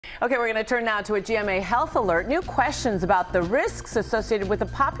Okay, we're going to turn now to a GMA health alert. New questions about the risks associated with a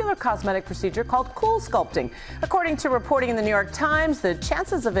popular cosmetic procedure called CoolSculpting. According to reporting in the New York Times, the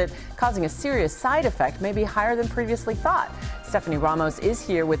chances of it causing a serious side effect may be higher than previously thought. Stephanie Ramos is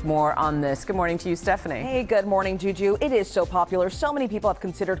here with more on this. Good morning to you, Stephanie. Hey, good morning, Juju. It is so popular. So many people have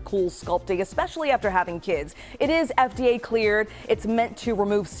considered CoolSculpting, especially after having kids. It is FDA cleared. It's meant to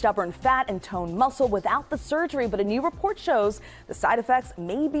remove stubborn fat and tone muscle without the surgery, but a new report shows the side effects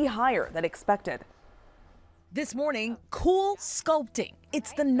may be higher than expected. This morning, CoolSculpting.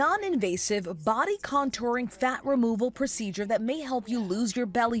 It's the non-invasive body contouring fat removal procedure that may help you lose your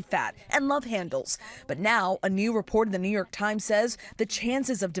belly fat and love handles. But now, a new report in the New York Times says the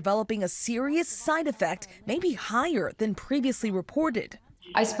chances of developing a serious side effect may be higher than previously reported.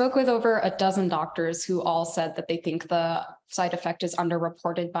 I spoke with over a dozen doctors who all said that they think the side effect is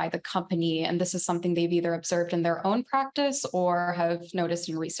underreported by the company, and this is something they've either observed in their own practice or have noticed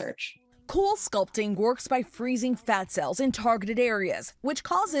in research. CoolSculpting works by freezing fat cells in targeted areas, which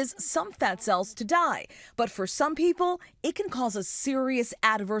causes some fat cells to die. But for some people, it can cause a serious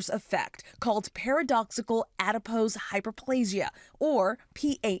adverse effect called paradoxical adipose hyperplasia, or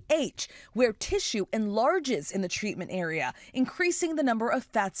PAH, where tissue enlarges in the treatment area, increasing the number of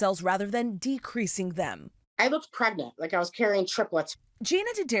fat cells rather than decreasing them. I looked pregnant, like I was carrying triplets. Gina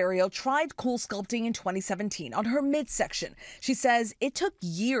D'Addario tried CoolSculpting in 2017 on her midsection. She says it took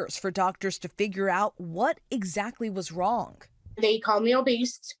years for doctors to figure out what exactly was wrong. They called me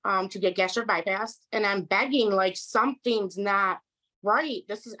obese to get gastric bypass, and I'm begging, like, something's not right.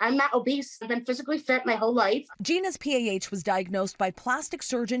 I'm not obese. I've been physically fit my whole life. Gina's PAH was diagnosed by plastic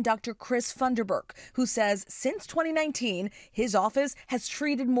surgeon Dr. Chris Funderburk, who says since 2019, his office has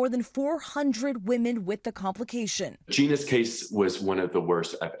treated more than 400 women with the complication. Gina's case was one of the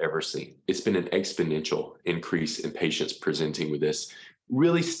worst I've ever seen. It's been an exponential increase in patients presenting with this,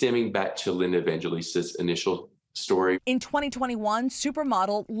 really stemming back to Linda Evangelista's initial story. In 2021,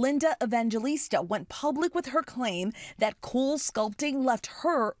 supermodel Linda Evangelista went public with her claim that CoolSculpting left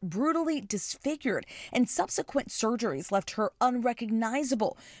her brutally disfigured and subsequent surgeries left her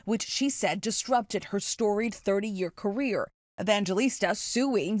unrecognizable, which she said disrupted her storied 30-year career. Evangelista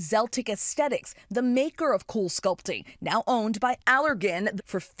suing Zeltic Aesthetics, the maker of CoolSculpting, now owned by Allergan,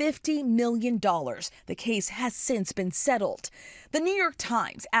 for $50 million. The case has since been settled. The New York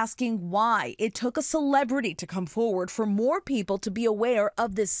Times asking why it took a celebrity to come forward for more people to be aware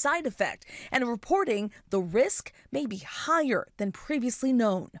of this side effect, and reporting the risk may be higher than previously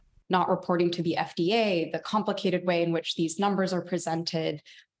known. Not reporting to the FDA, the complicated way in which these numbers are presented,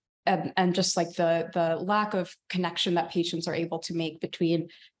 and just like the lack of connection that patients are able to make between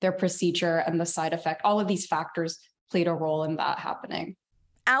their procedure and the side effect. All of these factors played a role in that happening.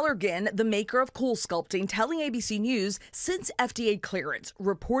 Allergan, the maker of CoolSculpting, telling ABC News since FDA clearance,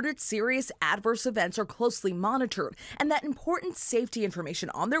 reported serious adverse events are closely monitored and that important safety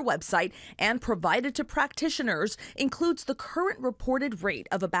information on their website and provided to practitioners includes the current reported rate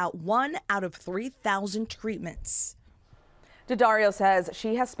of about 1 out of 3,000 treatments. D'Addario says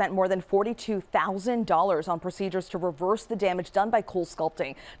she has spent more than $42,000 on procedures to reverse the damage done by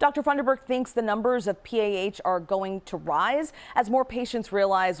CoolSculpting. Dr. Funderburk thinks the numbers of PAH are going to rise as more patients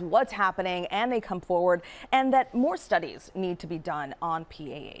realize what's happening and they come forward, and that more studies need to be done on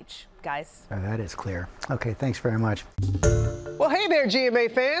PAH. Guys. That is clear. Okay, thanks very much. Well, hey there,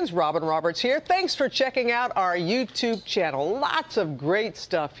 GMA fans. Robin Roberts here. Thanks for checking out our YouTube channel. Lots of great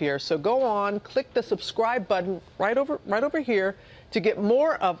stuff here. So go on, click the subscribe button right over here to get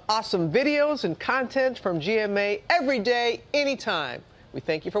more of awesome videos and content from GMA every day, anytime. We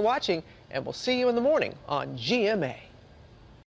thank you for watching, and we'll see you in the morning on GMA.